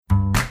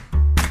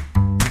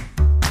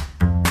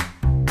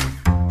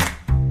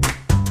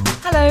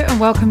and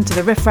welcome to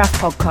the Riff Raff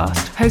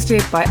podcast,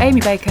 hosted by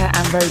Amy Baker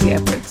and Rosie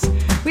Edwards.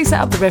 We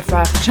set up the Riff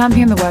Raff to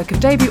champion the work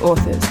of debut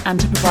authors and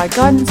to provide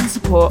guidance and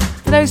support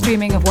for those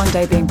dreaming of one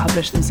day being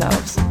published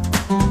themselves.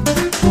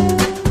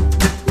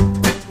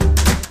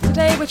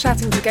 Today we're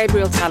chatting to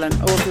Gabriel Tallent,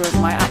 author of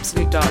My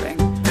Absolute Darling.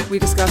 We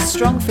discuss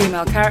strong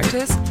female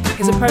characters,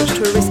 his approach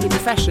to a risky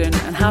profession,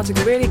 and how to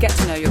really get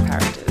to know your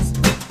characters.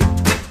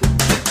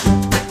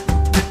 Well,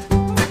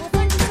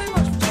 thank you so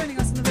much for joining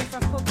us on the Riff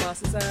Raff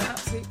podcast. It's an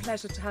absolute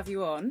pleasure to have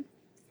you on.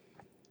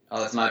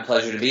 Oh, it's my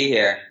pleasure to be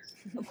here.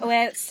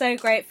 We're so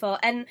grateful.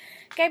 And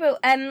Gabriel,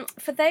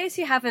 for those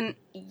who haven't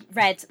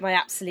read My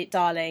Absolute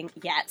Darling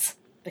yet,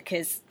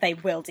 because they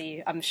will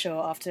do, I'm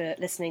sure, after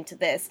listening to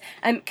this,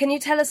 can you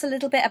tell us a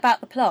little bit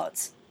about the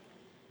plot?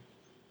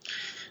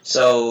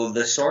 So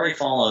the story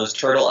follows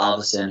Turtle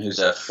Alvison, who's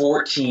a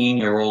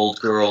 14-year-old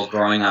girl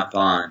growing up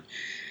on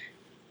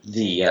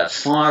the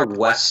far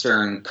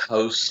western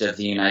coast of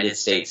the United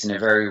States in a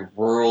very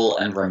rural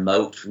and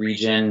remote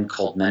region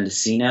called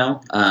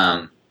Mendocino.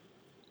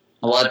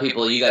 A lot of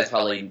people, you guys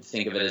probably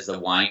think of it as the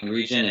wine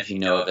region if you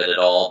know of it at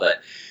all,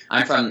 but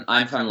I'm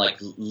from like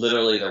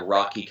literally the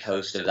rocky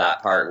coast of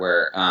that part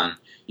where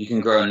you can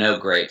grow no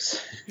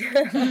grapes.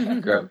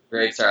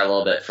 Grapes are a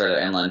little bit further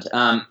inland.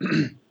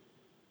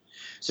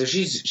 So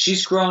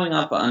she's growing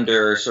up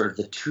under sort of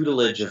the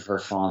tutelage of her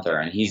father,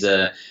 and he's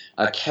a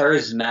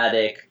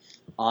charismatic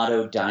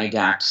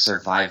autodidact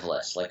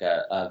survivalist, like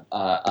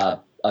a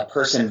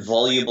person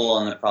voluble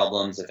on the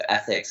problems of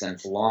ethics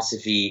and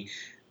philosophy,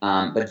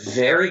 but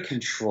very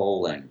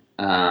controlling,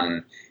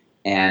 and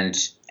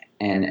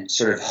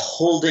sort of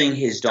holding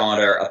his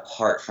daughter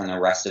apart from the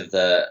rest of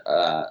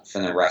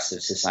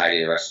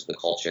society, the rest of the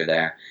culture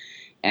there.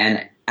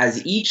 And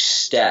as each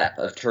step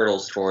of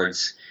Turtle's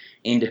towards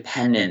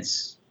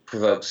independence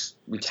provokes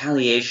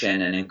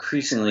retaliation and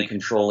increasingly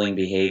controlling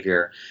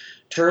behavior,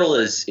 Turtle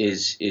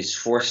is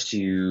forced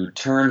to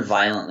turn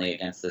violently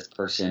against this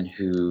person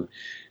who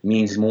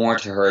means more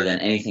to her than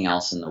anything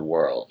else in the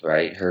world,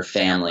 right? Her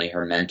family,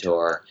 her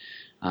mentor,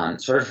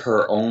 sort of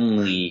her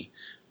only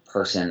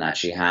person that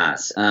she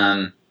has.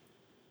 And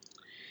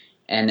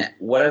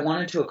what I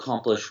wanted to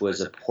accomplish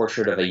was a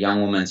portrait of a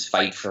young woman's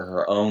fight for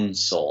her own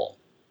soul.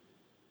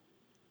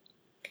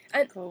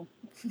 Cool.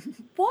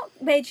 What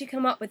made you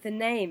come up with the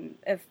name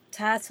of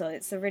Turtle?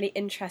 It's a really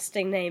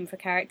interesting name for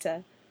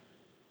character.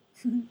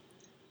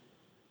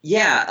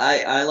 Yeah,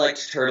 I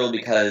liked Turtle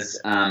because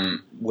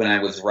when I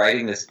was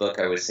writing this book,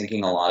 I was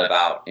thinking a lot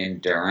about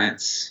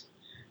endurance.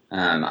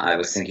 I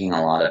was thinking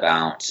a lot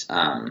about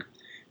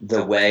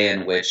the way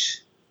in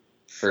which,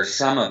 for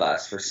some of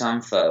us, for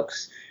some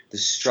folks, the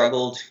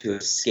struggle to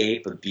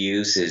escape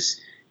abuse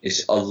is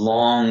a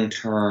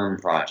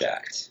long-term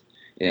project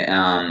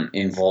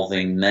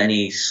involving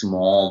many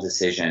small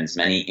decisions,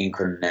 many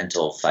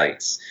incremental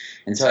fights.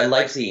 And so I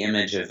liked the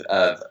image of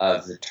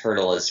the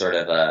turtle as sort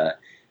of a,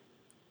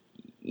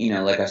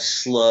 like a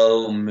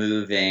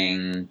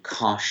slow-moving,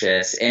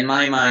 cautious, in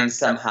my mind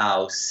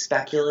somehow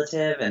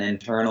speculative and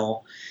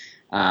internal,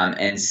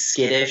 and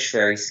skittish,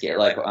 very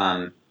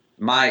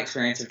my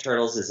experience of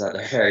turtles is that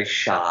they're very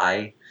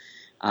shy,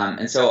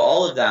 and so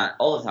all of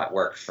that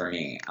worked for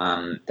me.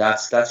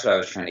 That's what I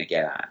was trying to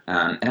get at,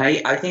 and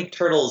I think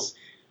turtles,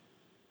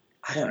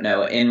 I don't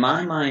know, in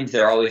my mind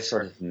they're always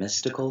sort of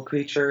mystical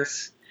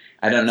creatures.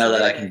 I don't know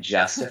that I can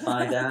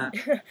justify that.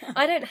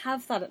 I don't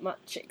have that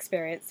much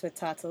experience with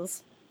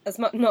turtles. As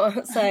much,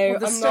 not so. Well,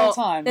 there's still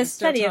time. There's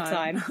plenty of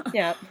time.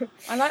 Yeah.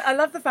 I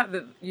love the fact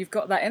that you've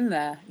got that in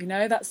there.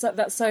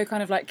 That's so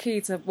kind of like key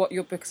to what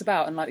your book's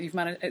about, and like you've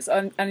managed. It's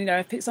and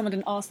if someone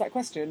didn't ask that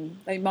question,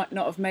 they might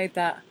not have made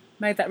that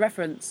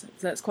reference.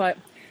 So it's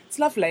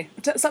lovely.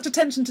 Such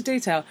attention to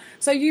detail.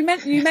 So you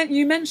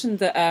mentioned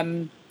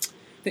that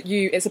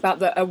it's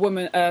about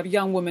a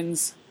young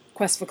woman's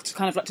quest to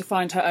kind of like to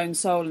find her own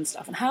soul and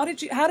stuff. And how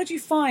did you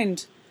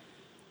find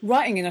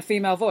writing in a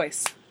female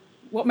voice?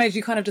 What made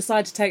you kind of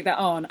decide to take that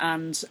on,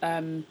 and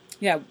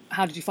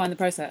how did you find the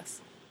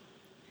process?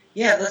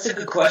 Yeah, that's a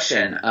good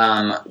question.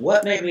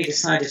 What made me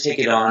decide to take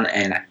it on,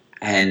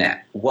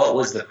 and what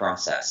was the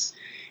process?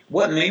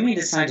 What made me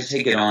decide to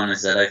take it on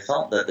is that I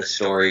felt that the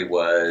story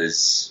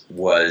was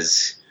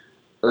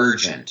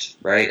urgent,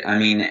 right? I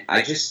mean,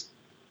 I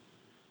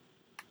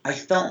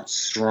felt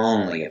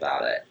strongly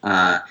about it.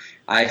 I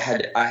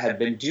had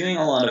been doing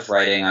a lot of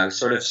writing. I was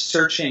sort of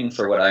searching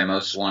for what I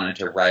most wanted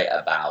to write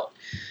about.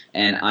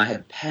 And I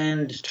had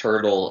penned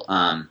Turtle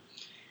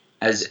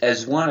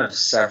as one of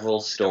several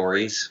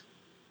stories,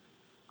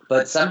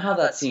 but somehow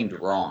that seemed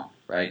wrong,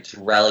 right?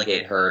 To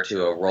relegate her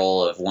to a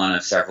role of one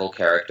of several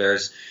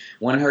characters,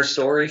 when her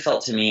story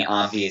felt to me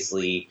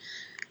obviously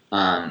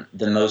the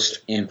most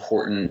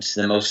important,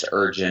 the most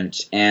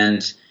urgent,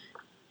 and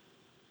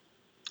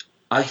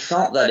I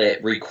felt that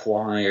it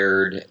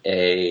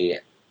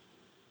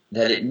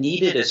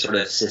needed a sort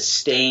of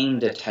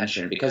sustained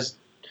attention, because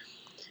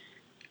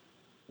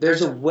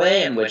there's a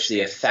way in which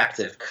the effect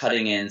of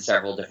cutting in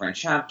several different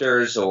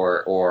chapters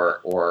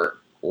or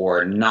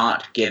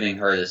not giving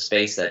her the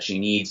space that she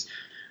needs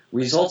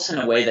results in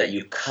a way that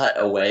you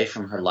cut away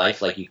from her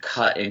life, like you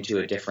cut into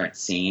a different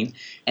scene.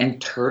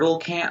 And Turtle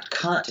can't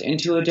cut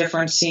into a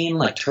different scene.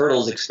 Like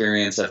Turtle's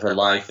experience of her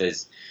life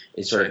is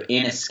sort of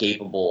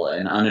inescapable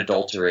and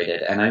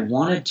unadulterated. And I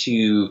wanted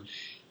to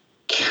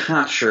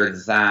capture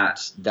that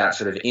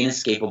sort of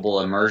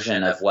inescapable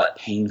immersion of what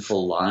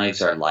painful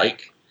lives are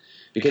like.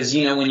 Because,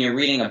 you know, when you're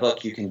reading a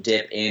book, you can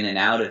dip in and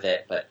out of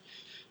it, but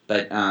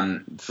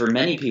for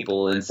many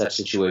people in such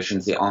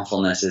situations, the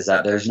awfulness is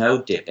that there's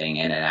no dipping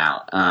in and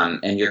out,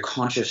 and your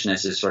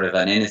consciousness is sort of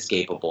an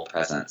inescapable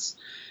presence.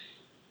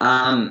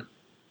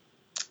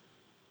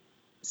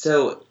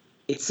 So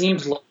it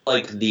seemed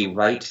like the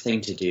right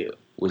thing to do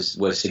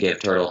was to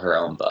give Turtle her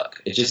own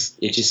book. It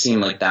just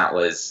seemed like that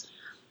was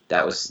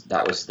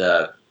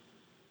the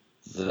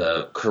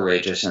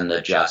courageous and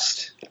the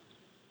just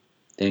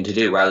thing to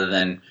do, rather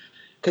than.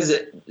 Because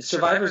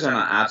survivors are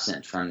not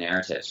absent from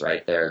narratives,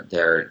 right?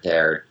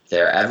 They're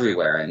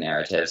everywhere in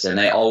narratives, and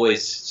they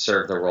always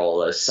serve the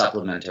role as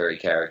supplementary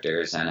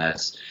characters and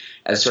as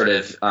sort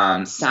of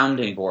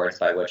sounding boards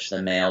by which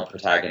the male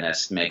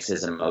protagonist makes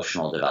his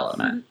emotional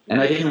development. And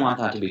I didn't want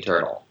that to be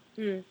Turtle.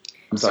 I'm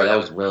sorry, that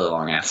was a really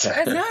long answer.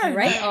 No,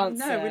 great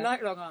answer. No, we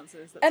like long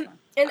answers. That's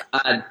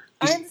and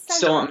you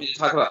still want me to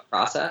talk about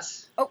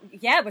process? Oh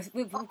yeah,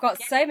 we've got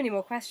so many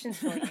more questions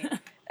for you.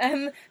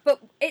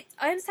 But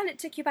I understand it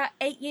took you about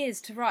 8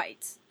 years to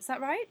write. Is that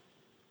right?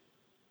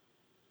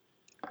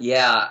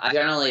 Yeah, I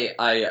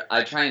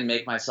try and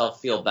make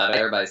myself feel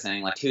better by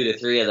saying like 2 to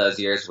 3 of those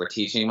years were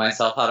teaching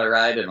myself how to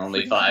write, and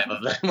only 5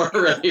 of them were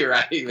really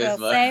writing this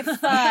book. Say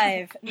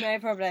 5, no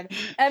problem.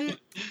 And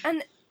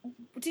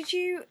did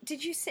you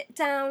sit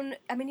down?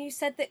 I mean, you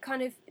said that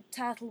kind of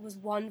Turtle was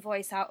one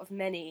voice out of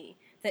many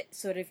that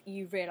sort of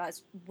you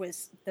realised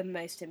was the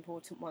most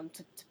important one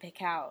to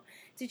pick out.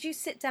 Did you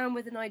sit down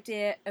with an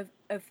idea of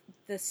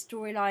the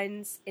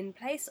storylines in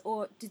place,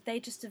 or did they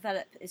just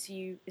develop as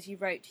you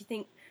wrote? Do you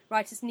think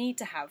writers need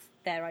to have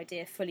their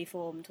idea fully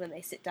formed when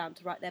they sit down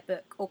to write their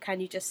book, or can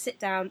you just sit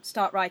down,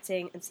 start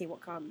writing, and see what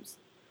comes?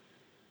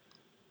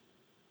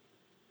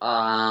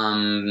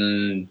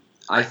 I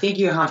think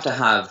you have to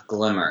have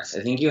glimmers.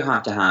 I think you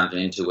have to have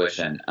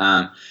intuition.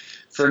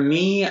 For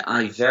me,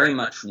 I very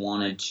much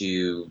wanted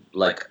to,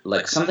 like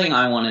something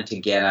I wanted to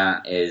get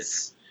at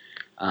is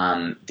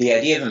the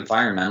idea of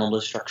environmental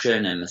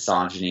destruction and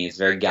misogyny is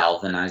very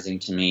galvanizing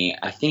to me.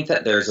 I think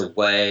that there's a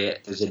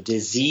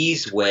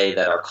diseased way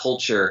that our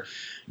culture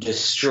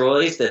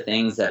destroys the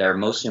things that are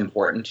most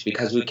important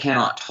because we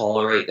cannot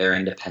tolerate their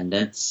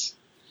independence.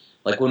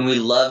 Like when we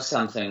love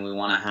something, we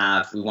want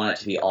it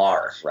to be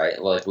ours, right?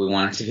 Like we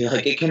want it to be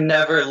like, it can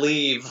never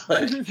leave.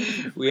 Like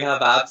we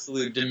have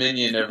absolute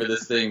dominion over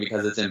this thing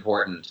because it's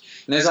important.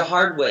 And there's a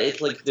hard way.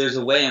 It's like there's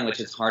a way in which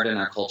it's hard in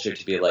our culture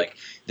to be like,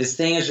 this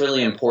thing is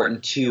really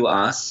important to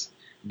us,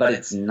 but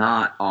it's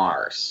not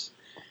ours.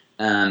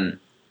 And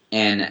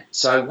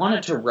so I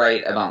wanted to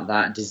write about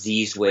that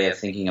diseased way of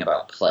thinking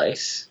about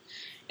place.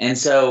 And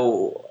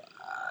so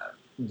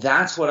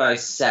that's what I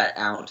set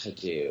out to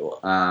do.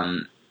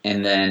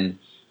 And then,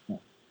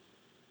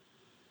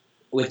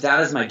 with that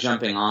as my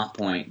jumping off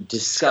point,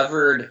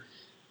 discovered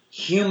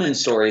human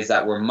stories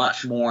that were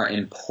much more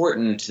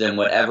important than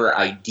whatever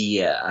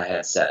idea I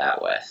had set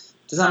out with.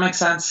 Does that make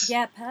sense?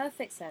 Yeah,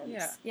 perfect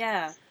sense.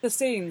 Yeah. The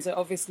scenes are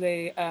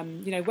obviously,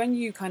 when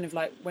you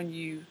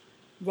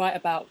write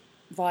about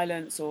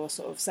violence or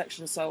sort of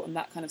sexual assault and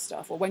that kind of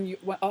stuff, or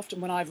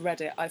often when I've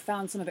read it, I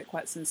found some of it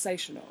quite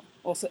sensational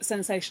or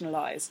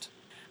sensationalized.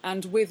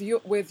 And with your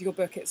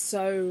book, it's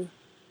so.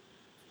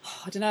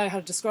 I don't know how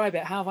to describe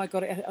it. How have I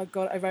got it?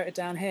 I wrote it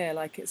down here.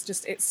 Like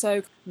it's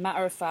so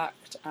matter of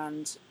fact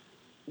and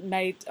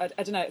made. I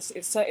don't know.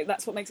 It's so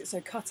that's what makes it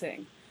so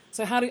cutting.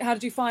 So how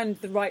did you find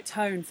the right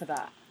tone for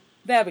that?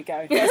 There we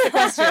go. There's the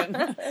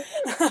question.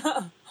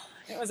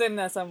 It was in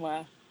there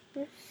somewhere.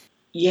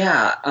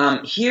 Yeah.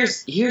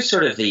 Here's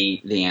sort of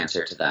the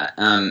answer to that.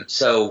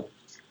 So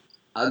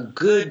a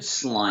good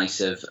slice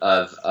of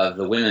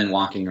the women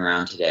walking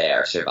around today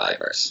are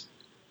survivors,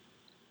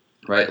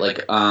 right?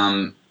 Like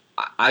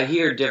I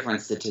hear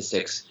different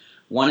statistics.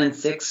 1 in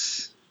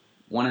 6,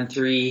 1 in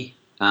 3.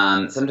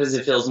 Sometimes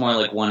it feels more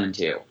like 1 in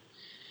 2.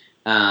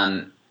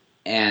 And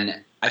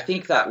I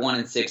think that 1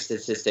 in 6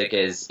 statistic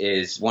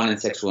is 1 in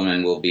 6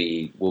 women will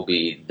be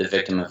the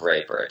victim of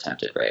rape or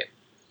attempted rape.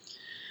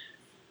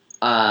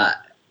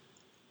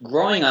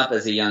 Growing up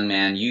as a young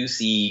man, you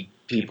see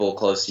people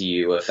close to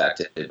you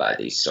affected by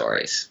these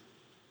stories,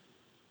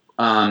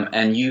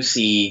 and you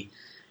see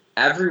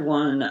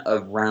everyone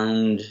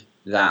around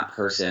that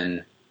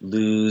person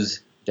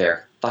lose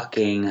their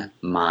fucking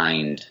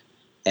mind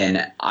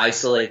and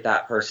isolate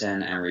that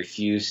person and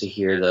refuse to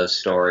hear those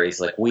stories.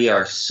 Like, we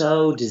are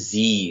so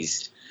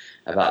diseased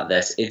about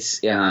this.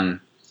 It's and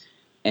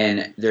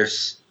it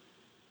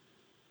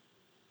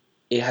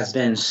has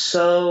been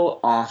so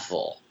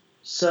awful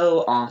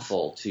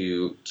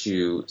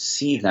to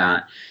see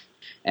that.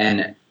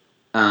 And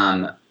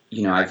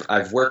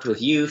I've worked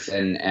with youth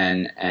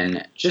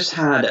and just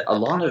had a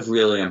lot of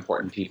really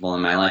important people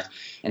in my life,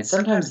 and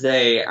sometimes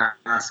they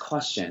ask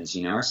questions,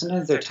 or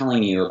sometimes they're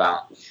telling you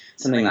about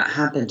something that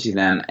happened to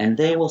them, and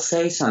they will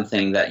say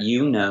something that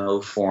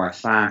for a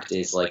fact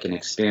is like an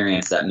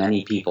experience that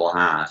many people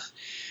have,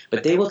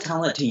 but they will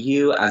tell it to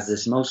you as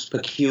this most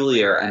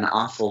peculiar and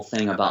awful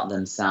thing about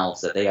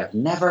themselves that they have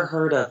never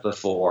heard of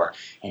before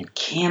and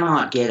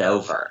cannot get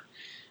over.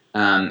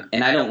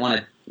 And I don't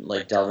want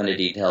to delve into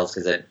details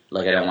because I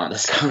don't want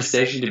this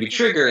conversation to be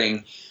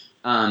triggering.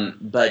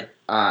 But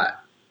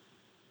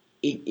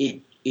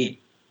it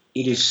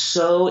is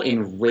so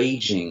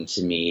enraging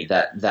to me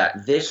that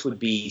this would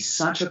be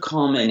such a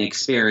common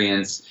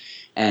experience,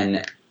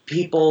 and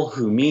people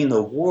who mean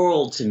the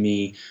world to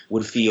me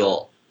would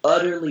feel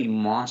utterly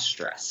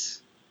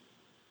monstrous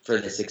for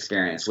this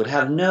experience, would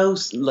have no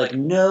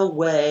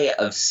way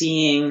of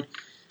seeing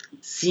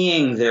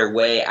their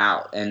way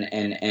out,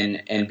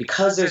 and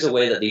because there's a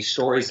way that these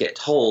stories get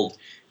told,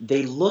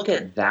 they look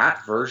at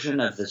that version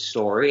of the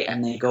story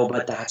and they go,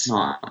 but that's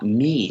not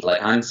me.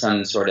 Like, I'm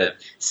some sort of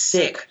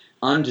sick,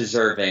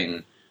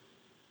 undeserving,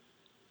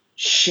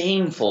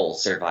 shameful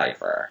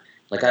survivor.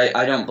 Like,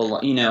 I don't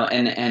belong,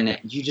 and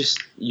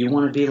you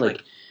want to be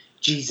like,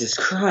 Jesus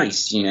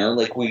Christ,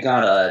 we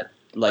gotta,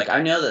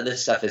 I know that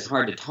this stuff is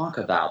hard to talk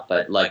about,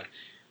 but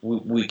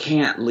we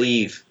can't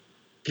leave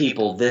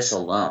people this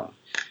alone.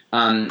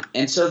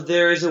 And so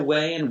there is a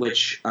way in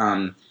which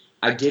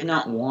I did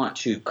not want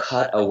to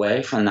cut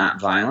away from that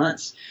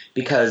violence,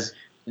 because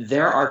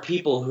there are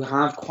people who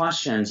have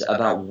questions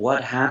about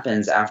what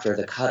happens after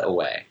the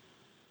cutaway.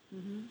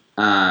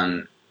 Mm-hmm.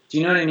 Do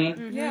you know what I mean?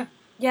 Mm-hmm. Yeah.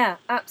 Yeah,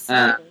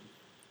 absolutely.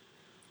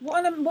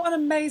 What an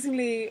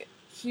amazingly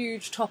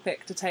huge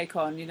topic to take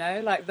on,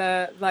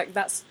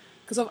 that's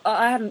because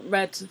I hadn't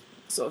read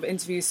sort of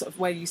interviews sort of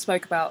where you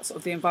spoke about sort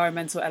of the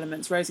environmental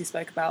elements. Rosie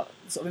spoke about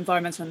sort of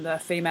environmental and the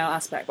female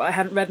aspect, but I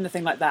hadn't read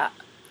anything like that.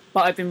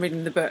 But I've been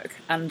reading the book,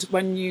 and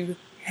when you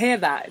hear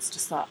that, it's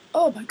just like,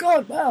 oh my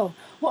God, well,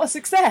 what a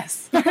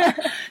success!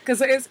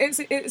 Because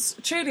it's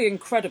truly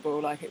incredible.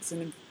 Like, it's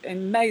an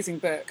amazing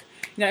book.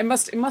 It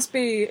must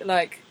be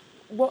like,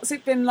 what's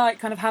it been like,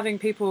 kind of having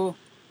people,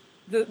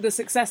 the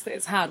success that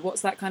it's had?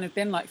 What's that kind of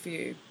been like for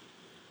you?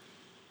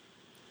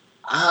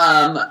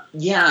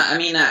 Yeah, I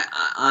mean,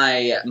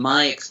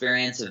 my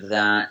experience of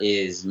that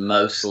is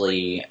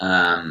mostly,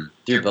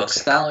 through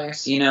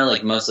booksellers,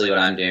 mostly what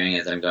I'm doing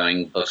is I'm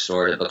going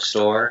bookstore to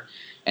bookstore.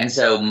 And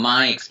so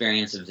my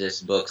experience of this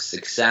book's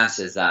success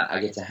is that I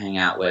get to hang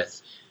out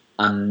with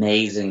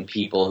amazing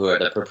people who are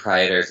the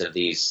proprietors of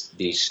these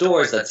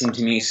stores that seem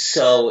to me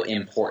so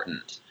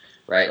important,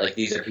 right? Like,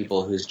 these are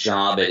people whose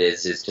job it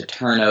is to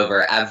turn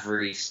over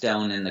every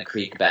stone in the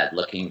creek bed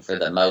looking for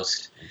the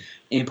most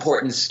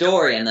important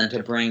story, and then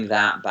to bring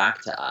that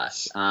back to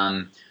us.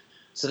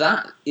 So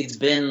that it's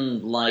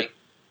been like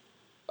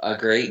a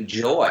great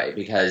joy,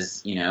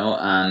 because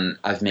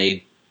I've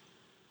made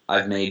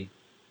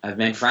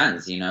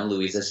friends.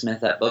 Louisa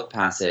Smith at Book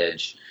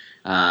Passage,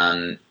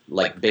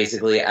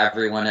 basically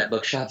everyone at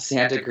Bookshop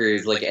Santa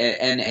Cruz,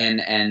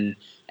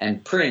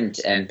 and Print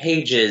and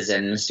Pages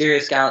and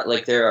Mysterious Gal.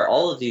 There are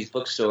all of these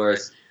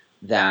bookstores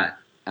that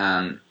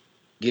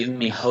give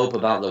me hope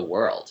about the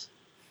world.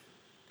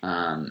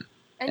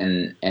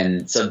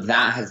 And so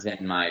that has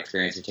been my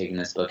experience of taking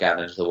this book out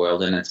into the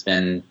world, and it's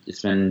been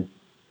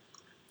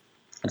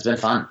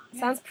fun.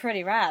 Sounds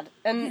pretty rad.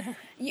 And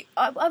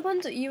I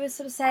wonder, you were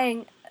sort of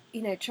saying,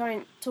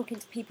 talking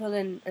to people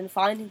and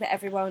finding that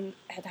everyone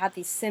had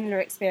these similar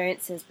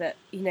experiences, but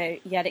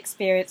yet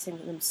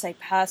experiencing them so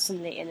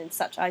personally and in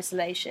such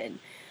isolation.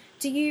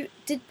 Did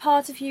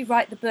part of you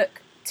write the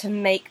book to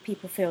make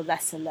people feel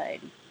less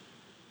alone?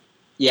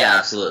 Yeah,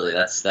 absolutely.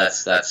 That's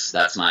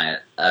my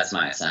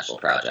essential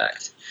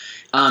project.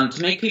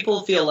 To make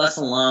people feel less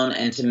alone,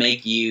 and to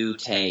make you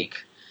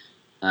take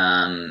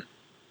the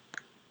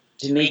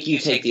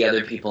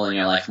other people in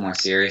your life more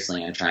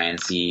seriously and try and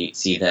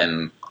see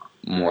them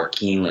more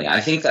keenly.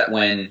 I think that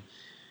when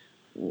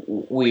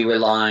we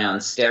rely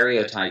on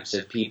stereotypes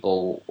of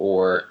people,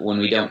 or when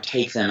we don't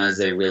take them as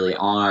they really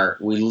are,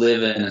 we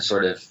live in a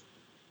sort of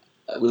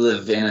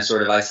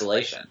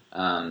isolation,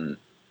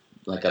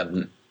 like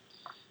a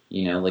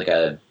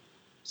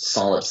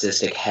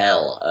solipsistic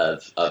hell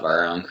of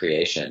our own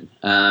creation.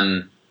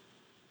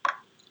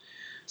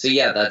 So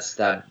yeah,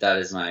 that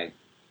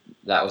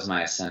was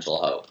my essential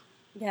hope.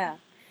 Yeah.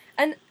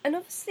 And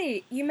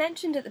obviously, you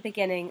mentioned at the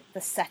beginning the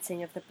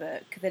setting of the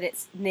book, that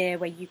it's near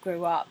where you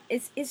grew up.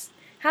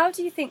 How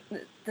do you think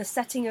that the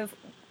setting of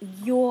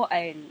your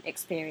own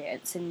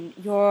experience and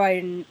your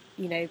own,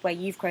 where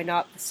you've grown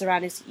up, the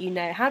surroundings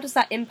that how does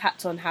that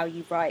impact on how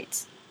you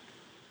write?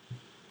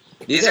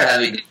 These are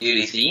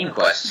heavy-duty theme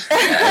questions.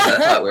 I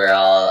thought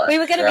we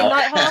were going to be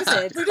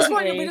lighthearted. We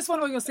just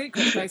want all your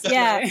secrets, basically.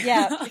 Yeah.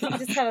 If you could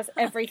just tell us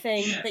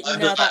everything that you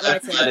know about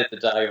writing. I wanted to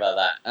talk about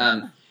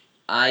that.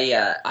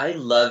 I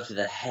loved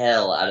the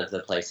hell out of the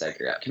place I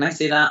grew up. Can I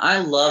say that? I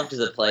loved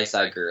the place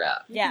I grew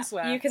up. Yeah,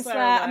 you can swear.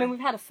 I mean, we've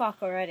had a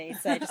fuck already,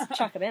 so just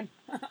chuck them in.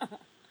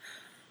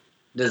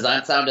 Does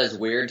that sound as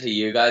weird to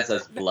you guys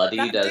as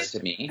bloody does to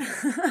me?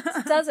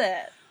 Does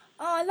it?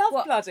 Oh, I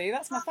love bloody.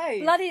 That's my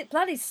favourite.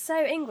 Bloody's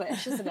so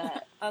English, isn't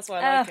it? That's why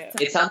I like it.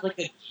 It sounds like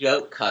a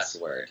joke cuss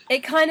word.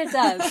 It kind of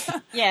does.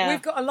 Yeah.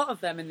 We've got a lot of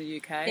them in the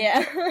UK.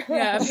 Yeah.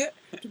 Yeah.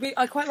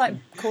 I quite like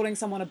calling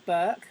someone a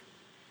Burke.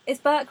 Is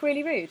Burke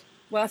really rude?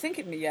 Well, I think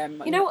You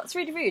know what's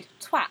really rude?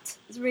 Twat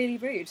is really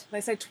rude.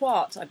 They say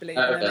twat, I believe,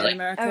 really? in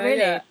America. Oh, really?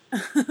 Yeah.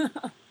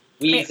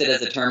 We use it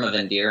as a term of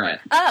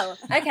endearment. Oh,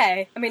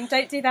 okay. I mean,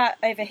 don't do that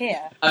over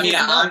here. I mean,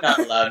 I'm not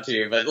allowed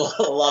to, but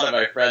a lot of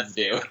my friends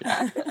do.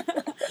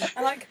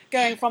 I like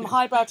going from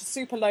highbrow to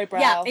super lowbrow.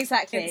 Yeah,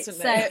 exactly.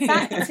 Instantly. So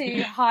back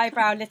to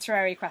highbrow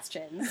literary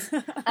questions.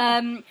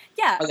 Yeah.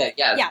 Okay,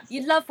 yeah. Yeah,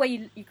 you love where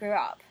you grew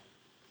up.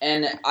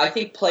 And I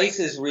think place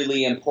is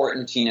really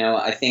important,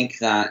 I think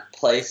that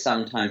place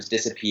sometimes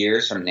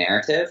disappears from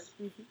narrative.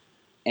 Mm-hmm.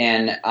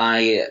 And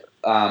I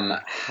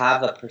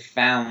have a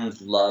profound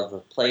love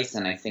of place,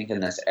 and I think in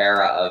this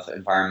era of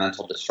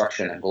environmental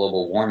destruction and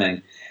global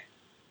warming,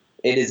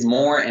 it is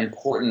more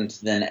important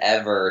than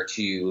ever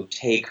to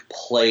take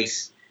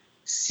place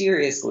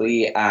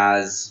seriously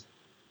as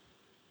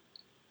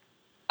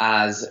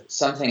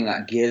something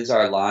that gives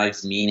our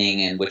lives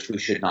meaning and which we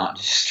should not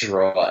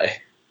destroy.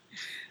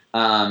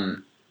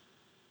 And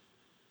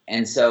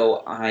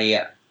so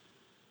I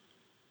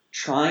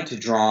try to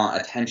draw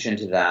attention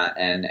to that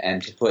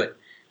and to put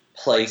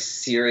place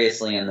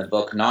seriously in the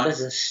book, not as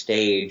a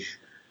stage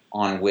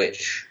on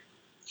which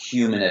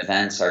human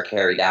events are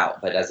carried out,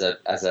 but as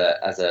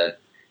a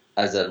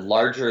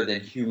larger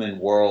than human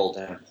world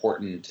and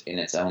important in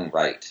its own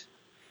right.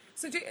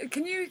 So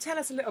can you tell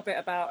us a little bit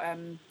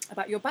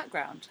about your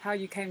background, how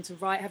you came to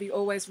write? Have you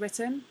always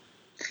written?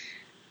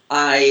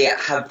 I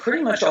have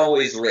pretty much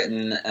always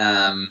written.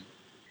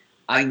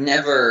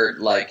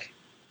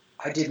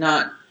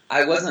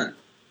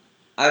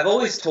 I've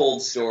always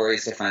told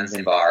stories to friends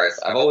in bars.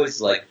 I've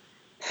always,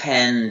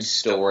 penned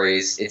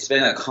stories. It's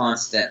been a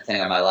constant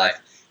thing in my life.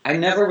 I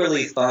never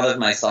really thought of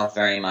myself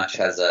very much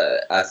as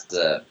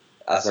a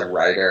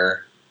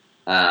writer,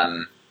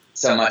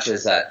 so much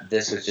as that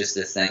this was just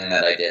this thing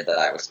that I did that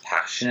I was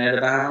passionate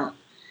about.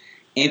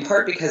 In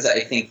part because I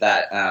think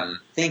that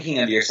thinking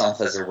of yourself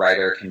as a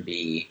writer can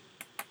be,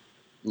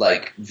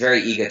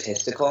 very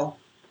egotistical.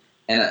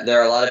 And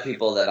there are a lot of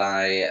people that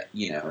I,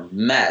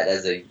 met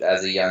as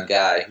a young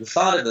guy who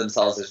thought of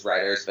themselves as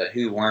writers, but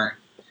who weren't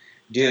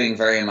doing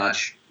very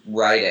much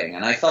writing.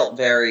 And I felt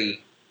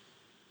very,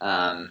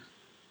 I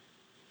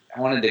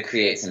wanted to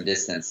create some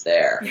distance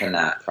there from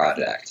that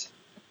project.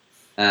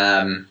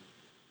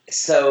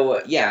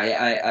 So,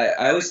 yeah,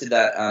 I always did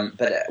that.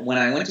 But when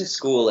I went to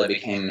school, I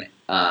became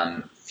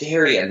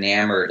very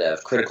enamored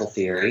of critical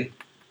theory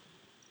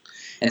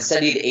and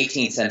studied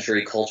 18th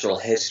century cultural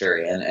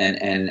history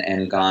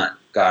and got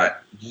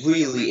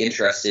really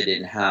interested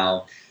in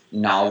how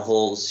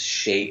novels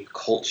shape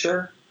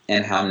culture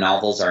and how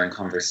novels are in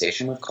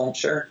conversation with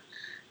culture.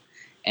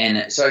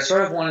 And so I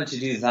sort of wanted to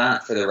do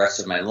that for the rest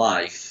of my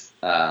life.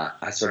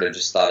 I sort of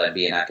just thought I'd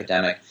be an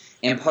academic,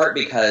 in part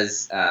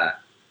because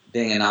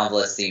being a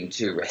novelist seemed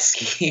too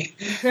risky.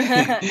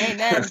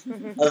 Amen. I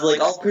was like,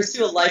 I'll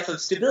pursue a life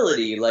of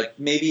stability, like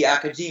maybe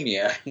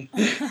academia.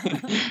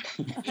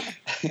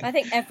 I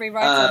think every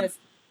writer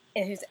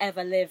who's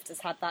ever lived has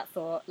had that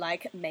thought,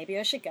 maybe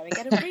I should go and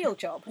get a real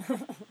job.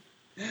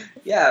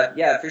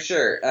 Yeah, for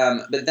sure.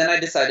 But then I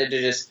decided to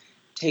just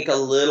take a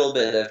little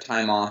bit of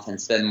time off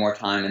and spend more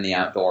time in the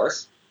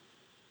outdoors.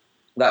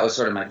 That was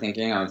sort of my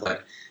thinking. I was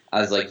like,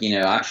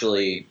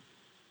 actually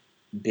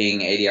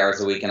being 80 hours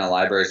a week in a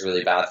library is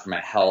really bad for my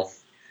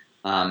health.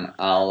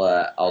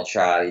 I'll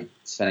try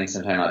spending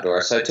some time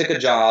outdoors. So I took a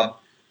job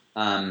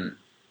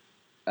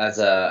as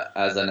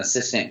an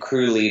assistant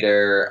crew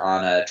leader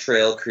on a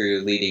trail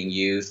crew leading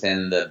youth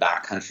in the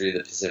backcountry of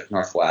the Pacific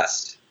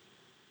Northwest.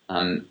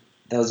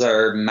 Those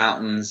are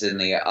mountains in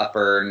the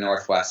upper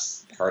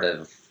northwest part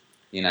of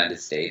the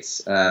United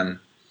States. And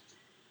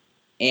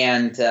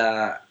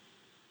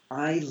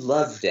I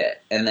loved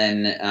it. And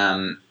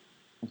then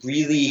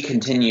really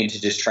continued to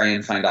just try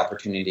and find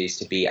opportunities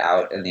to be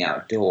out in the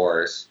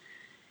outdoors,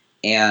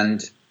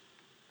 and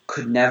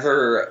could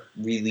never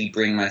really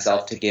bring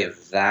myself to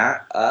give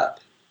that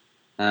up,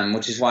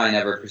 which is why I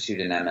never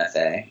pursued an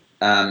MFA.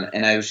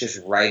 And I was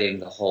just writing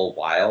the whole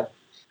while.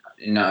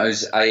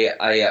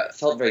 I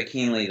felt very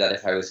keenly that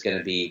if I was going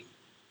to be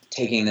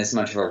taking this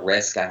much of a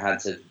risk, I had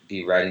to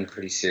be writing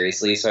pretty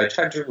seriously. So I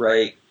tried to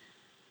write.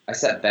 I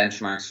set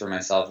benchmarks for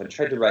myself and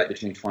tried to write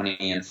between 20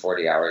 and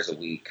 40 hours a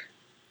week.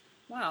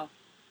 Wow,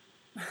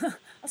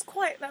 that's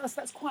quite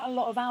a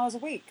lot of hours a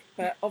week,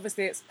 but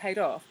obviously it's paid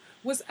off.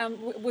 Was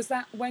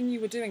that when you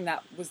were doing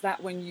that? Was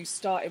that when you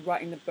started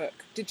writing the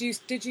book? Did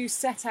you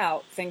set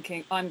out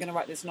thinking I'm going to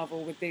write this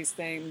novel with these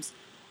themes,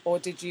 or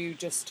did you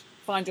just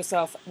find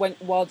yourself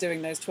while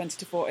doing those 20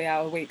 to 40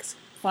 hour weeks,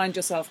 find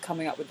yourself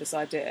coming up with this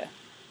idea?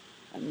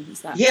 And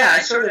is that... Yeah,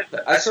 I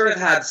sort of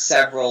had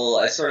several.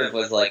 I sort of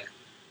was like,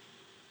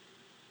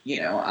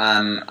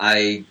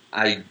 I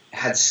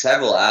had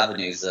several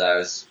avenues that I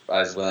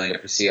was willing to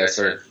pursue. I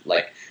sort of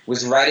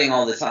was writing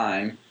all the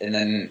time, and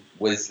then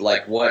was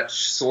like, what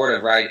sort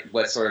of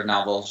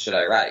novel should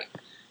I write?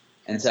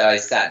 And so I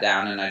sat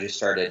down and I just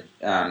started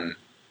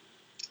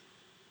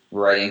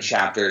writing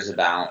chapters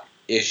about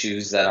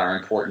issues that are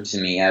important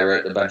to me. I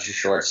wrote a bunch of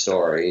short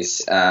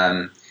stories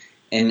and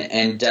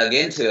dug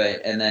into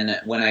it. And then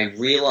at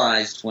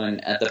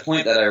the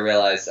point that I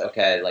realized,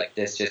 okay, like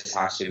this just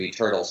has to be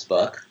Turtle's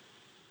book,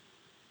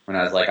 when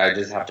I was like, I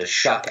just have to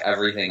shuck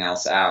everything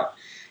else out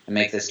and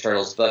make this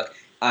Turtles book,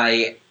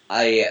 I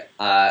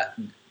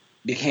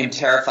became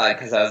terrified,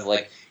 because I was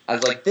like,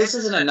 this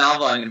isn't a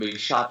novel I'm going to be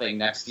shopping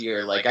next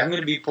year. Like, I'm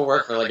going to be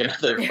poor for like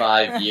another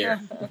 5 years.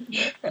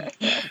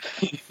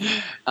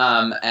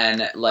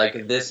 And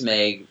like this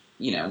may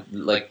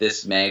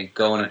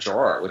go in a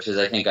drawer, which is,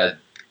 I think, a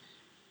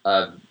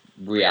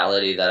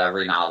reality that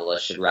every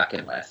novelist should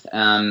reckon with.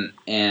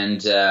 That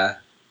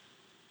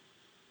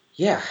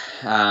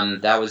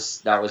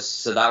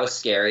was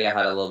scary. I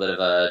had a little bit of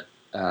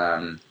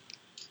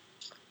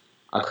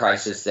a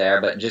crisis there,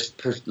 but just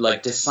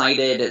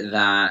decided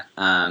that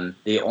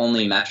the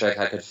only metric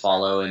I could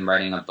follow in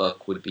writing a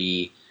book would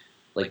be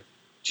like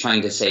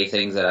trying to say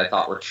things that I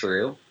thought were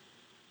true.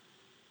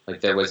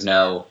 Like there was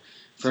no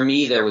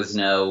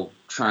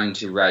trying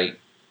to write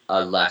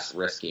a less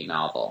risky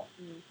novel.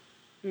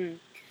 Mm.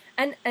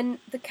 And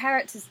the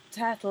characters,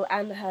 Turtle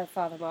and her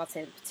father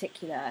Martin in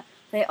particular,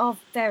 they are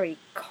very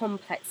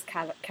complex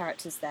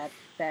characters.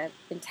 They're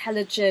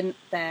intelligent.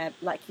 They're,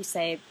 like you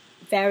say,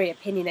 very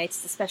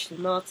opinionated, especially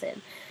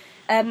Martin.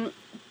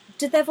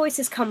 Did their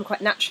voices come quite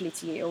naturally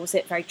to you, or was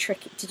it very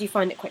tricky? Did you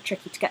find it quite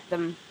tricky to get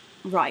them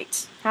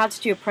right? How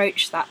did you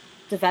approach that,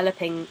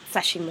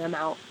 fleshing them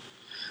out?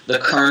 The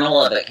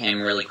kernel of it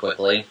came really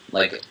quickly.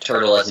 Like,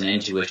 Turtle as an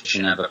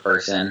intuition of a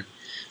person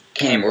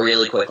came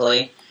really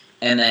quickly,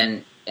 and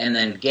then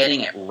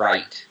getting it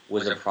right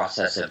was a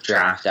process of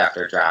draft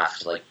after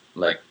draft,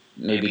 like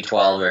maybe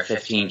 12 or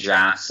 15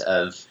 drafts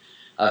of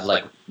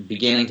like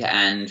beginning to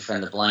end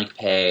from the blank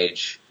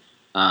page.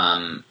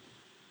 So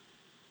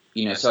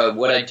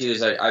what I'd do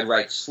is I'd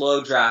write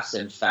slow drafts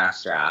and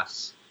fast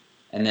drafts,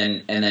 and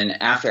then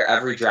after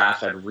every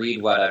draft I'd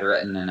read what I'd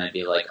written, and I'd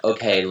be like,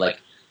 okay,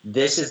 like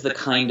this is the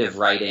kind of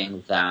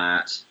writing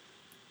that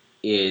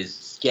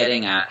is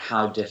getting at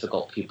how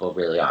difficult people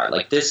really are.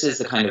 Like, this is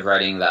the kind of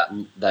writing that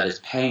is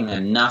paying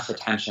enough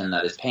attention,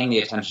 that is paying the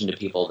attention to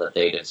people that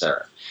they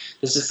deserve.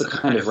 This is the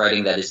kind of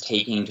writing that is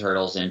taking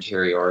Turtle's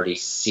interiority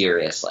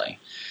seriously.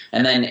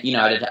 And then,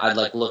 I'd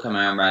like look at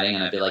my own writing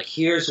and I'd be like,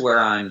 here's where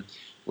I'm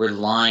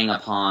relying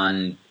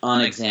upon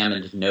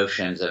unexamined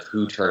notions of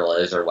who Turtle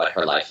is or what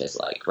her life is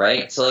like,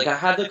 right? So, like, I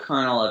had the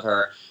kernel of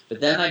her, but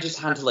then I just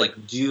had to,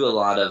 like, do a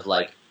lot of,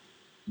 like,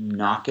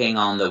 knocking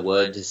on the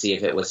wood to see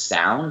if it was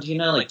sound,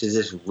 like, does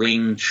this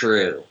ring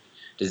true?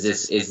 Is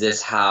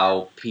this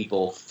how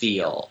people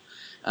feel?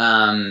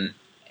 And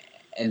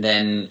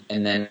then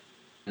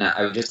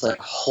I would just like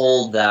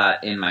hold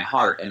that in my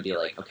heart and be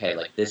like, okay,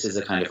 like this is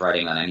the kind of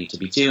writing that I need to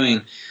be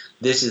doing.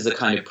 This is the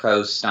kind of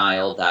prose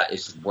style that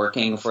is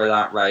working for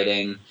that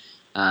writing.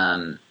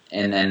 And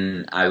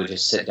then I would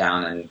just sit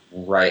down and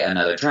write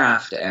another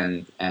draft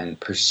and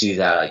pursue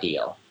that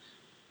ideal.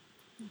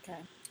 Okay.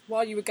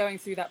 While you were going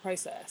through that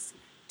process,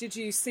 did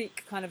you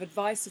seek kind of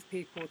advice of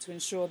people to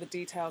ensure the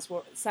details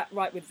were sat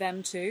right with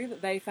them too,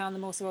 that they found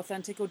them also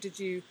authentic, or did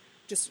you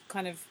just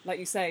kind of, like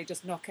you say,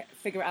 just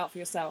figure it out for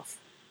yourself?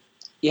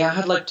 Yeah, I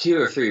had like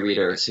 2 or 3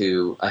 readers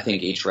who I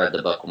think each read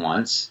the book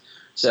once,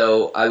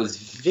 so I was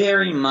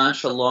very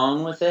much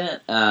alone with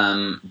it.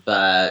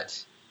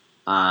 But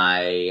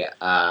I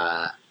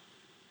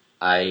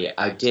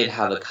did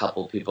have a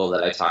couple people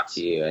that I talked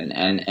to,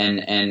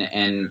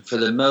 and for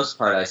the most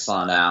part, I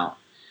sought out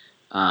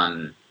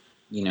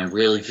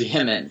really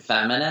vehement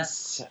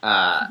feminists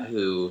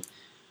who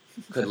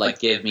could like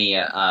give me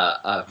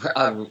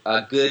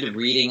a good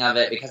reading of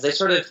it, because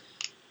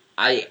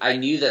I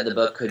knew that the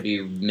book could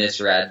be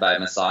misread by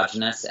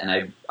misogynists,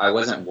 and I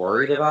wasn't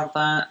worried about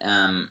that.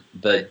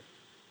 But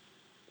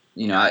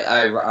one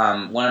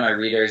of my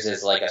readers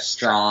is like a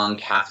strong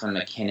Catherine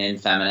McKinnon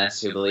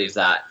feminist who believes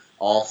that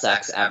all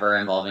sex ever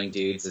involving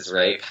dudes is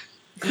rape.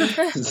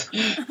 There's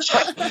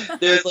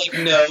like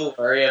no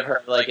worry of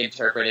her like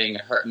interpreting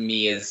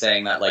me as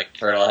saying that like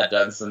Turtle had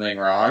done something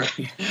wrong.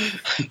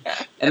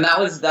 And that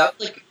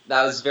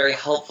was very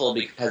helpful,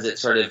 because it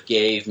sort of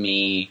gave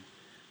me,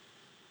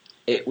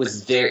 it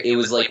was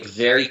like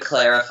very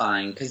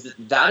clarifying, because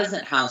that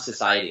isn't how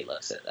society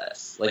looks at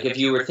this. Like, if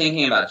you were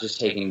thinking about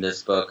just taking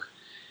this book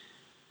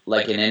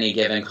like in any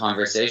given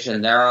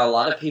conversation, there are a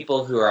lot of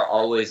people who are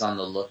always on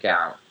the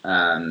lookout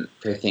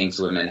for things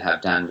women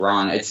have done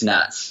wrong. It's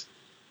nuts.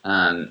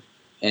 I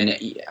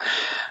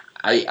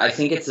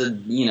think it's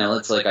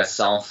like a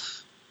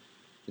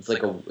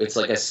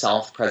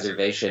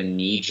self-preservation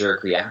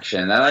knee-jerk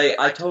reaction that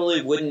I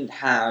totally wouldn't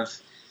have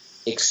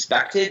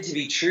expected to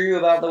be true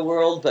about the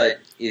world, but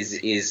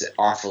is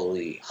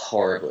awfully,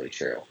 horribly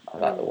true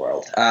about the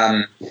world.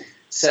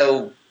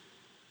 So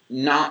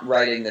not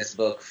writing this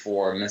book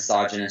for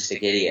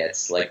misogynistic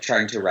idiots, like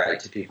trying to write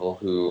to people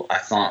who I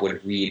thought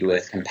would read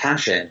with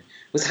compassion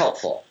was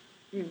helpful.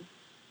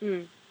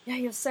 Yeah,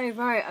 you're so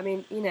right. I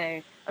mean,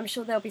 I'm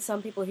sure there'll be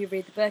some people who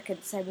read the book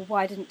and say, well,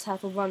 why didn't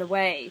Turtle run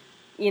away?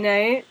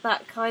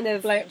 That kind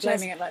of...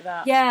 Blaming it like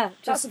that. Yeah.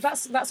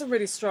 That's a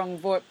really strong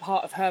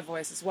part of her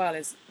voice as well,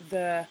 is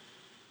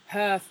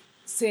her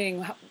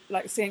seeing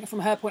from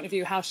her point of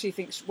view what she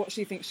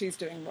thinks she's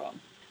doing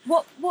wrong.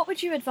 What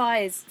would you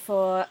advise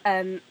for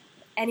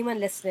anyone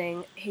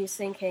listening who's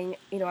thinking,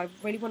 I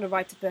really want to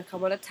write a book, I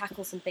want to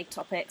tackle some big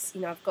topics,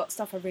 I've got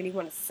stuff I really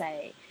want to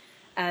say,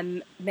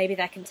 maybe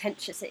they're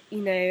contentious,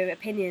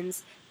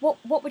 opinions.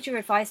 What would your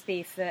advice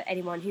be for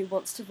anyone who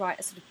wants to write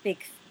a sort of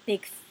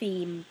big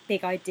theme,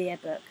 big idea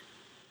book?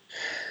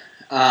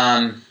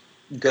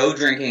 Go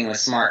drinking with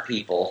smart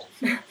people,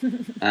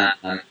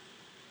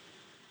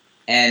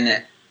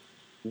 and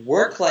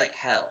work like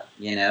hell.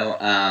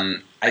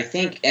 I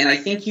think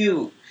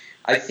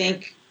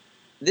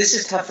this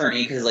is tough for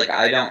me because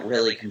I don't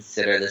really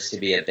consider this to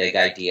be a big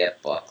idea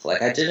book.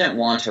 I didn't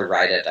want to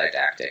write a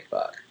didactic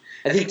book.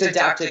 I think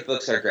didactic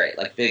books are great,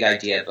 big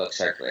idea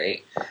books are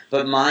great,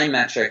 but my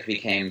metric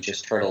became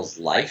just Turtle's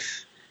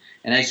life,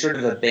 and I sort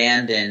of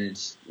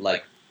abandoned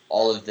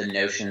all of the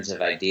notions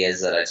of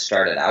ideas that I'd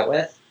started out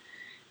with.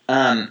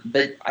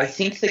 But I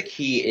think the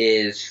key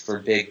is for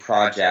big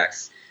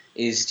projects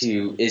is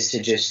to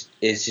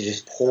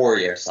just pour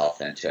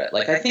yourself into it.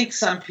 I think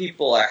some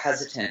people are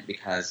hesitant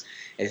because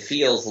it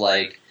feels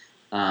like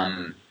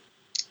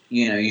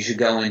you should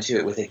go into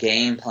it with a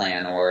game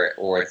plan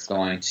or it's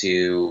going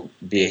to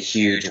be a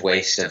huge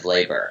waste of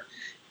labor.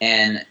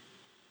 And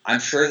I'm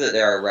sure that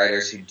there are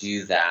writers who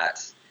do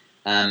that,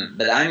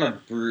 but I'm a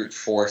brute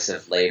force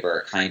of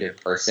labor kind of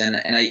person,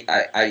 and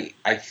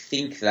I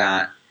think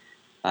that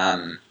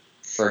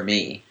for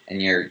me,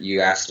 and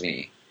you asked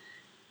me,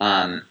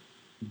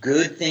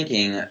 good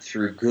thinking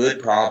through good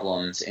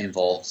problems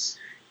involves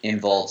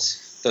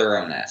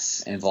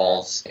thoroughness,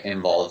 involves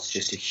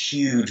just a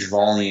huge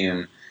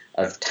volume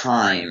of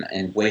time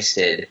and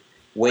wasted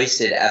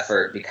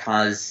effort,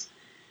 because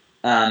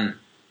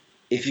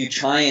if you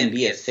try and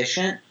be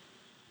efficient,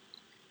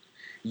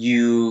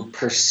 you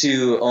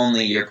pursue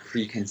only your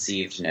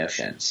preconceived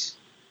notions.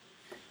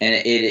 And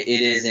it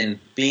is in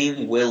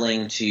being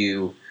willing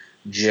to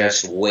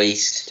just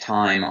waste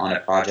time on a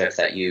project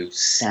that you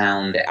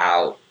sound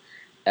out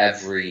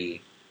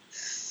every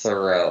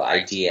thorough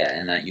idea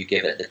and that you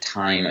give it the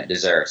time it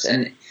deserves.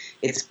 And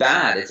it's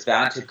bad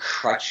to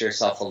crutch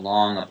yourself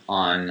along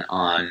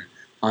on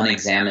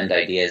unexamined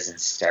ideas and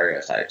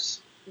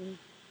stereotypes.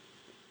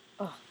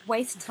 Oh,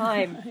 waste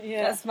time.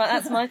 Yeah.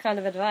 That's my kind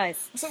of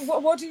advice. So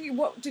what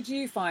did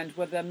you find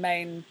were the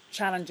main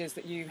challenges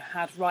that you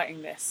had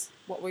writing this?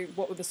 What were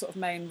the sort of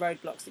main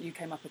roadblocks that you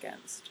came up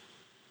against?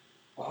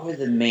 What were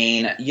the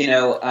main...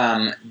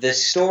 the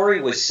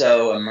story was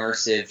so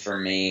immersive for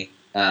me.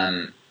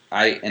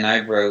 I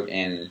wrote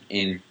in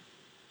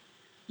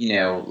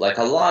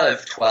a lot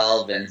of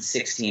 12 and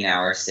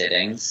 16-hour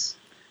sittings.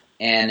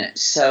 And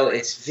so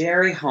it's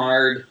very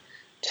hard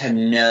to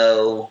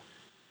know,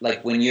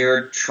 when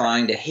you're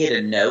trying to hit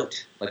a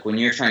note, when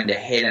you're trying to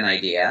hit an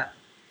idea,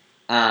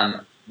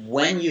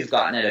 when you've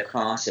gotten it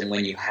across and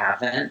when you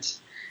haven't.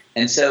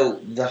 And so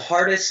the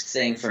hardest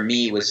thing for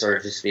me was sort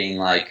of just being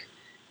like,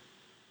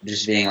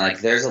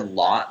 there's a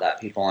lot that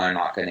people are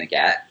not going to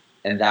get,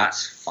 and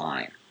that's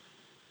fine.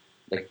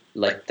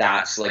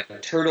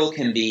 Turtle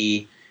can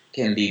be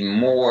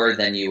more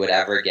than you would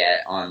ever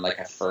get on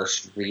a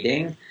first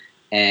reading,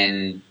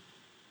 and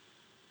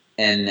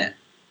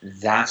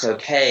that's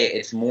okay.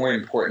 It's more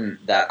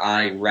important that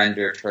I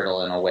render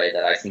Turtle in a way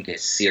that I think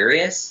is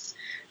serious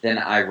than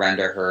I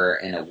render her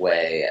in a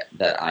way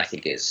that I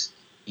think is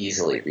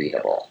easily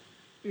readable.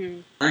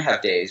 I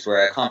have days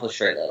where I accomplish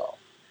very little,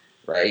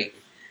 right?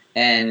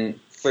 And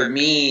for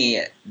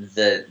me,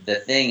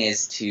 the thing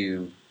is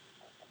to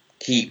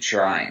keep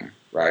trying,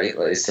 right?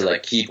 Is to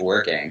keep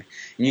working,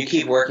 and you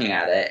keep working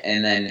at it,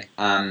 and then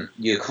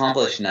you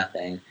accomplish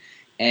nothing.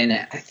 And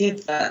I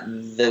think that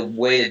the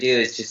way to do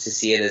it is just to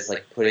see it as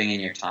putting in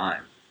your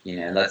time.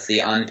 That's the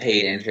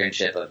unpaid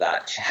internship of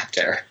that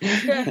chapter.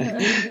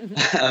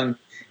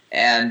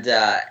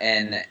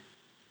 And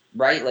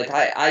right,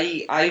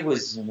 I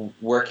was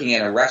working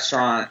in a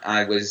restaurant.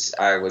 I was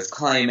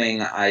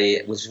climbing.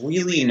 I was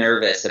really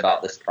nervous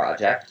about this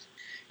project,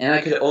 and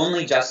I could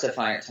only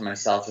justify it to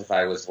myself if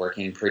I was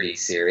working pretty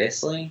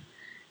seriously.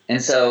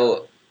 And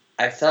so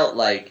I felt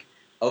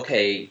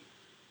okay,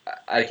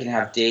 I can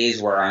have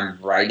days where I'm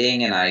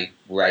writing and I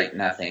write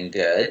nothing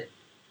good,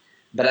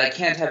 but I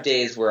can't have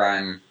days where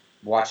I'm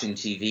watching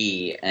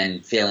TV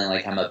and feeling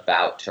like I'm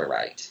about to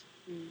write,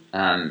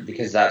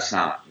 because that's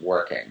not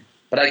working.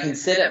 But I can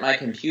sit at my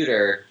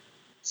computer,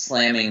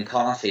 slamming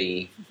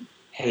coffee,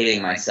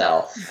 hating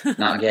myself,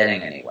 not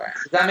getting anywhere.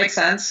 Does that make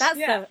sense? That's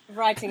the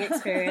writing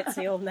experience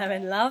we all know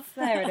and love.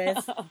 There it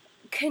is.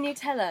 Can you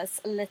tell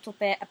us a little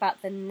bit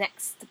about the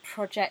next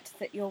project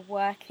that you're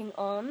working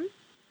on?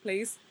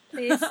 Please.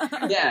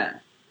 Yeah.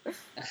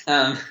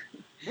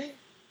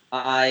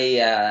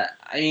 I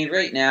mean,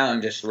 right now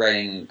I'm just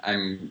writing.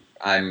 I'm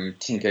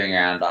tinkering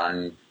around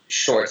on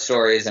short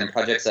stories and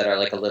projects that are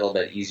like a little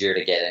bit easier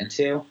to get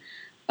into.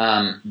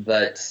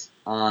 But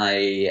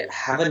I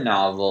have a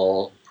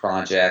novel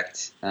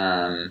project,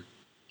 and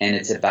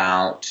it's a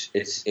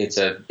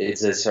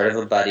sort of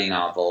a buddy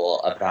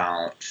novel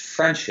about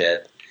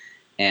friendship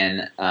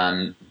and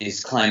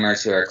these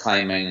climbers who are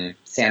climbing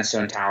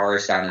sandstone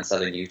towers down in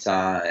southern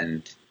Utah,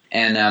 and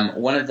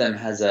one of them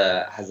has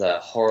a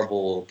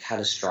horrible,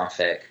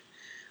 catastrophic,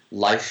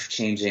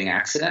 life-changing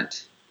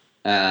accident,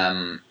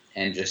 and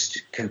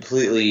just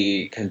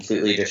completely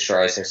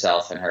destroys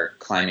herself and her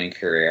climbing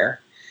career.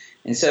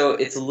 And so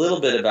it's a little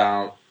bit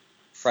about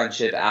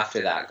friendship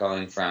after that,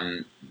 going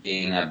from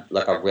being a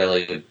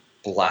really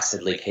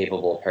blessedly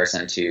capable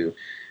person to,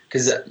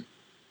 because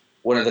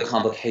one of the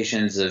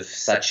complications of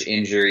such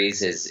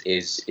injuries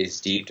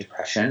is deep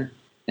depression,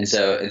 and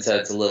so it's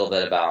a little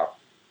bit about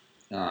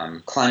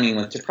climbing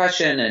with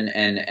depression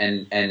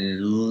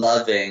and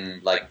loving,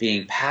 like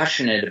being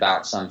passionate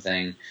about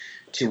something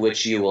to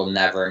which you will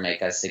never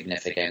make a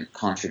significant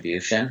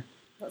contribution.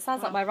 That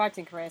sounds like my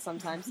writing career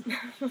sometimes.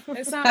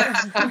 It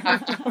sounds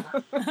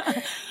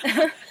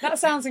that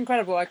sounds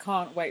incredible. I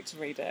can't wait to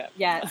read it.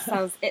 Yeah,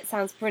 it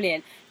sounds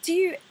brilliant. Do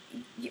you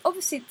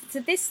obviously, so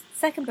this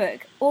second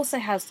book also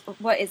has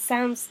what it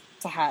sounds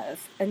to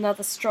have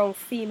another strong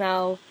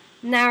female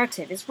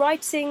narrative. Is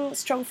writing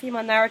strong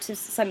female narratives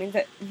something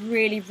that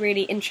really,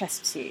 really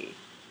interests you?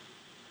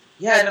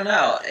 Yeah, I don't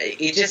know.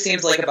 It just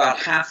seems like about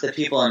half the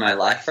people in my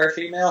life are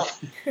female.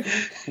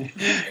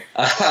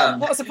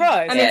 What a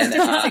surprise! I mean,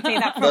 statistically,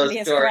 that probably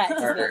is correct. Those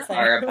stories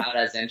are about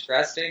as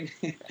interesting.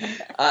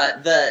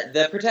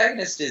 The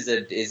protagonist is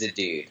a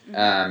dude,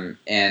 and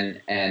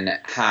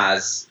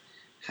has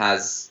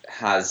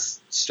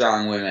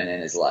strong women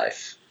in his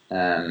life.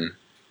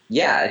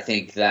 I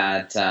think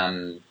that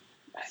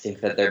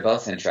they're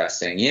both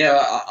interesting. You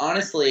know,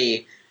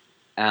 honestly.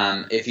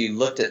 If you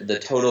looked at the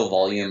total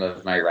volume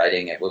of my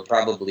writing, it would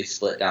probably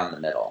split down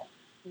the middle.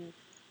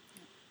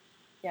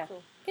 Yeah,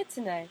 cool. Good to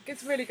know.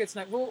 It's really good to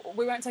know.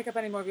 We won't take up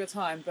any more of your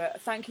time,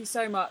 but thank you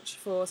so much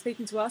for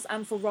speaking to us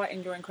and for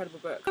writing your incredible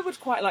book. I would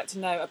quite like to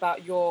know about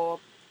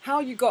how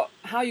you got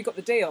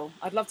the deal.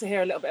 I'd love to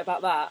hear a little bit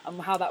about that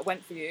and how that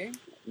went for you.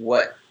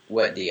 What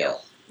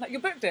deal? Like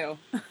your book deal.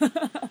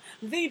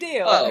 The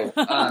deal.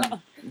 Oh,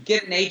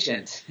 get an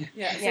agent.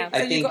 Yeah. So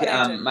I think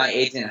my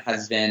agent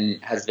has been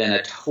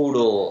a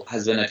total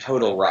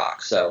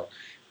rock. So,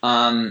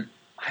 I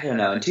don't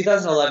know. In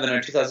 2011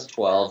 or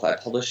 2012, I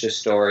published a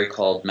story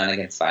called Men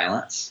Against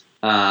Violence,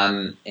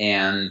 and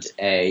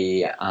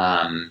a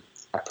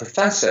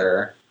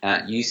professor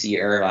at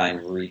UC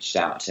Irvine reached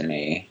out to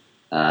me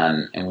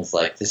and was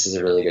like, "This is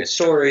a really good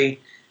story."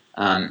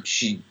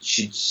 She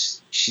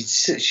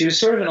was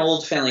sort of an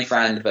old family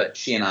friend, but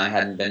she and I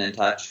hadn't been in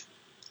touch.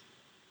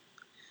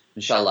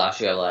 Inshallah,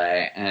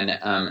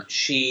 and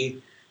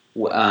she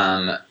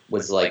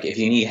was like, if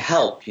you need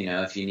help,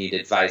 if you need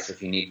advice,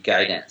 if you need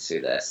guidance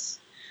through this,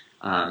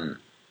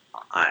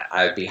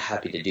 I would be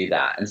happy to do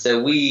that. And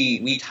so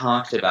we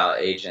talked about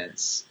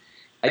agents.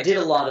 I did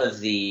a lot of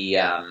the,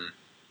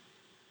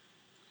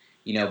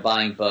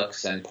 buying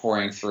books and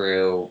pouring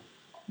through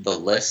the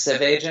lists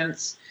of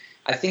agents.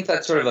 I think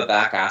that's sort of a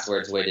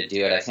back-asswards way to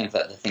do it. I think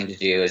that the thing to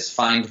do is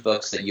find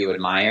books that you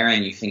admire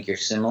and you think you're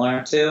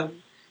similar to,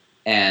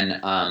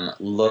 and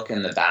look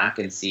in the back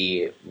and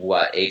see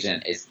what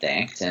agent is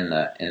thanked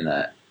at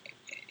the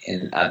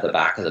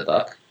back of the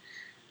book.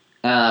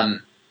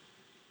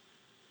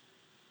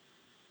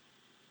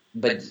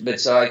 But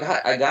so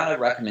I got a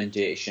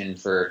recommendation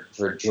for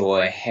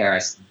Joy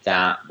Harris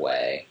that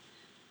way,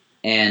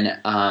 and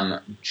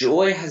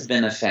Joy has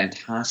been a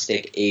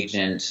fantastic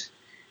agent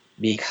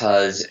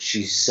because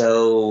she's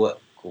so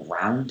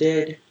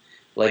grounded.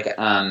 Like,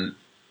 I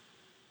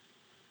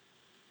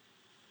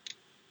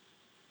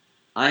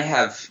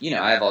have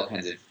all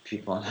kinds of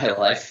people in my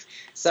life,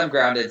 some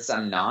grounded,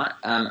 some not.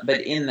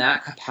 But in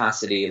that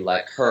capacity,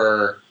 like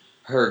her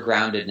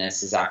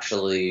groundedness is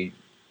actually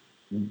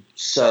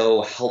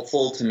so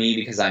helpful to me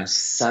because I'm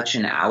such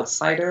an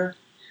outsider.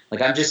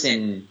 Like, I'm just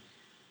I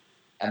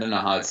don't know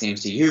how it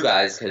seems to you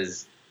guys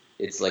because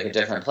it's like a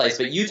different place,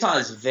 but Utah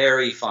is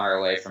very far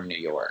away from New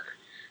York.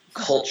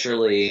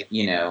 Culturally,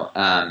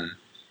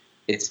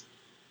 it's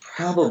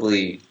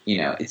probably,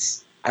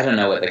 I don't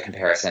know what the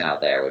comparison out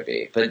there would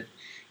be, but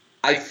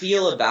I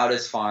feel about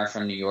as far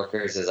from New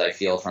Yorkers as I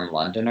feel from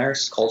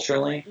Londoners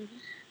culturally.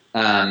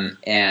 And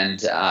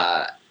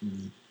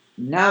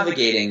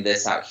navigating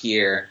this out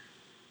here,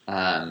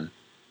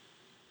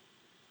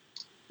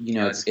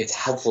 it's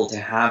helpful to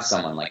have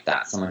someone like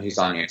that, someone who's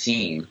on your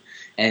team,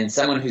 and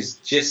someone who's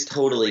just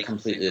totally,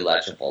 completely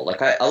legible.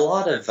 Like a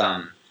lot of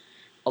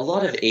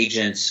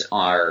agents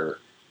are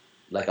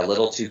like a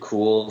little too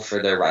cool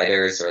for their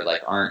writers, or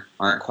like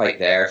aren't quite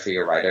there for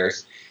your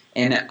writers.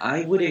 And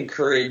I would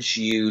encourage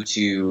you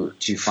to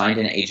find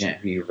an agent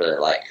who you really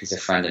like, who's a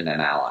friend and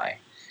an ally,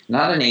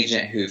 not an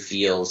agent who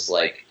feels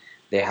like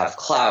they have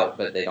clout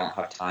but they don't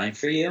have time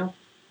for you.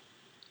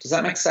 Does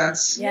that make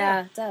sense?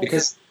 Yeah, it does.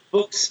 Because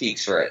book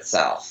speaks for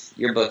itself.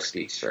 Your book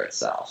speaks for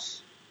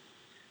itself.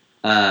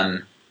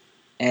 And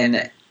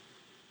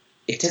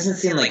it doesn't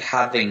seem like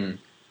having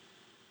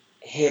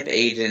hip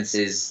agents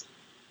is...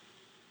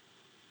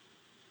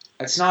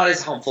 It's not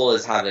as helpful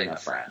as having a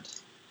friend.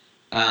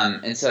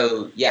 And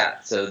so,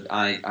 so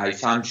I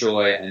found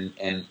Joy,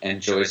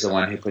 and Joy's the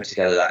one who put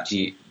together that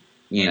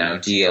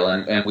deal.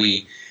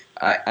 And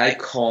I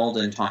called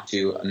and talked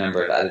to a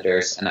number of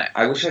editors, and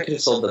I wish I could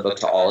have sold the book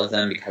to all of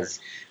them, because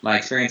my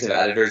experience of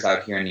editors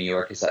out here in New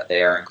York is that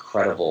they are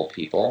incredible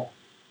people.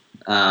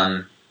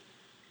 But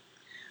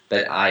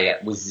I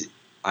was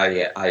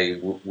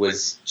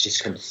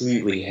just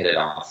completely hit it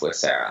off with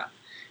Sarah,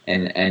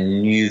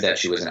 and knew that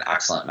she was an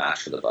excellent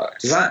match for the book.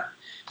 Does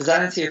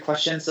that answer your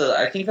question? So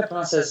I think the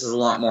process is a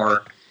lot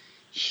more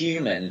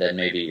human than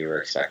maybe you were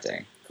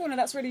expecting. Cool. No,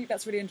 that's really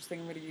interesting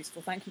and really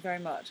useful. Thank you very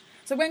much.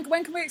 So when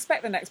can we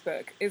expect the next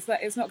book? Is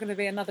that it's not going to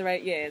be another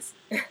 8 years?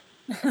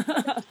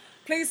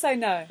 Please say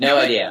no. No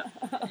idea.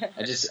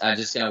 I'm just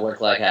going to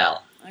work like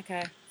hell.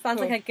 Okay. Sounds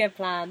cool. like a good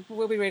plan.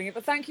 We'll be reading it.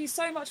 But thank you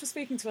so much for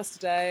speaking to us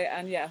today.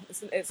 And yeah,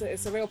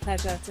 it's a real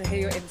pleasure to hear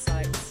your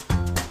insights.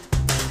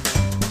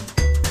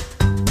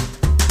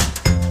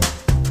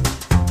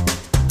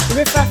 The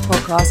Riff Raff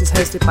podcast is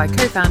hosted by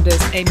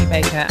co-founders Amy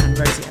Baker and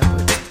Rosie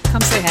Edwards. Come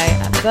say hey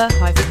at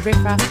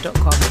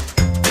the-riffraff.com.